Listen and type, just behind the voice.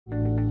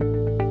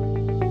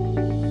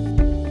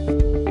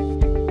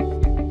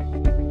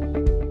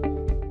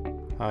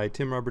Hi,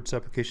 Tim Roberts,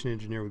 Application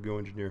Engineer with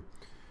GoEngineer.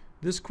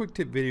 This quick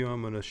tip video, I'm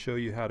going to show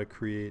you how to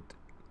create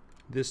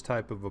this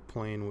type of a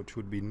plane, which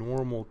would be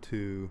normal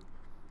to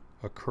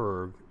a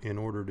curve, in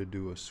order to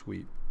do a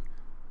sweep.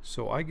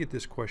 So I get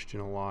this question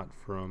a lot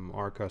from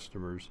our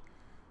customers.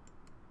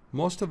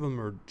 Most of them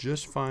are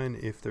just fine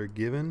if they're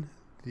given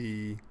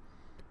the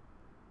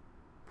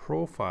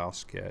profile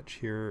sketch.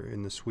 Here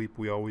in the sweep,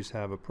 we always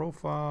have a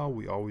profile,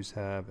 we always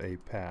have a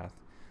path.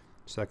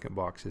 Second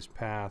box is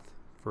path,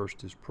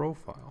 first is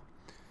profile.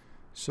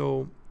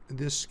 So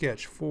this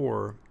sketch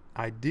 4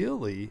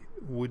 ideally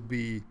would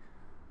be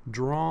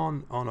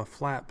drawn on a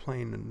flat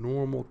plane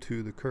normal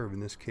to the curve.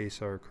 In this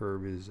case, our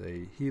curve is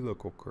a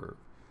helical curve.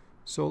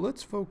 So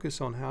let's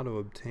focus on how to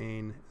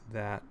obtain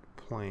that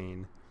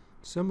plane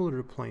similar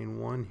to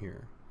plane 1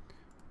 here.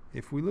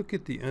 If we look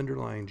at the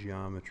underlying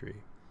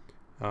geometry,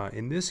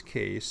 in this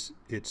case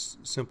it's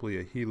simply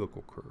a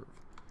helical curve.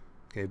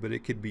 Okay, but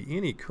it could be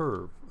any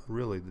curve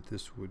really that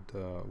this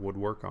would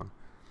work on.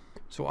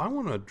 So I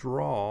want to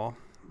draw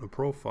a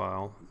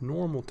profile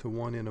normal to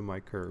one end of my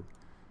curve.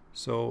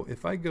 So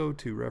if I go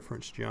to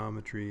reference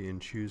geometry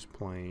and choose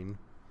plane,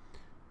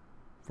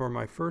 for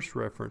my first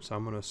reference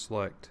I'm going to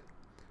select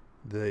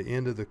the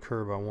end of the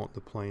curve I want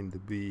the plane to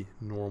be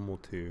normal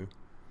to.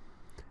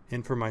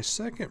 And for my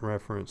second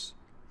reference,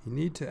 you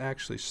need to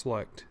actually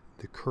select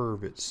the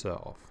curve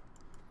itself.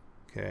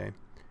 Okay,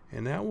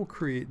 and that will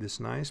create this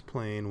nice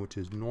plane which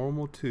is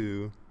normal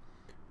to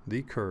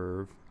the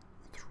curve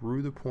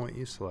through the point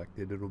you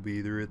selected. It'll be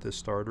either at the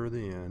start or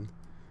the end.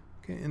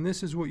 Okay, and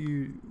this is what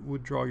you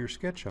would draw your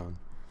sketch on.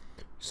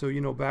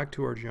 So back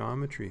to our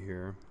geometry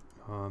here,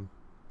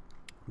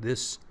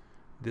 this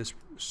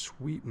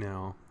sweep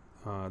now,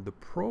 the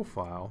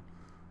profile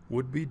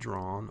would be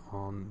drawn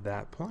on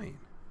that plane.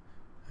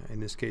 In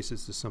this case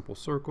it's a simple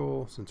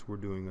circle. Since we're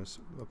doing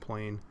a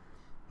plane,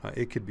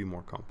 it could be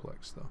more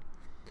complex though.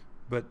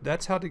 But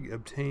that's how to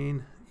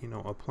obtain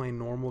a plane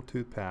normal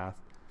to path.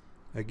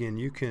 Again,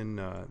 you can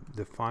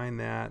define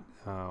that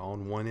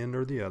on one end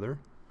or the other.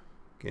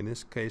 Okay, in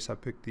this case I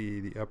picked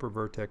the upper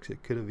vertex.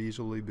 It could have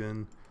easily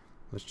been,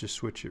 let's just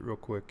switch it real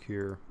quick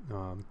here,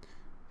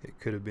 it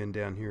could have been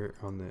down here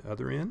on the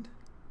other end.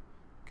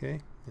 Okay,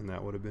 and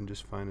that would have been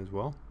just fine as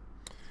well.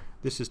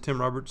 This is Tim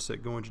Roberts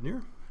at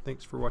GoEngineer.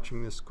 Thanks for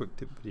watching this quick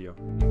tip video.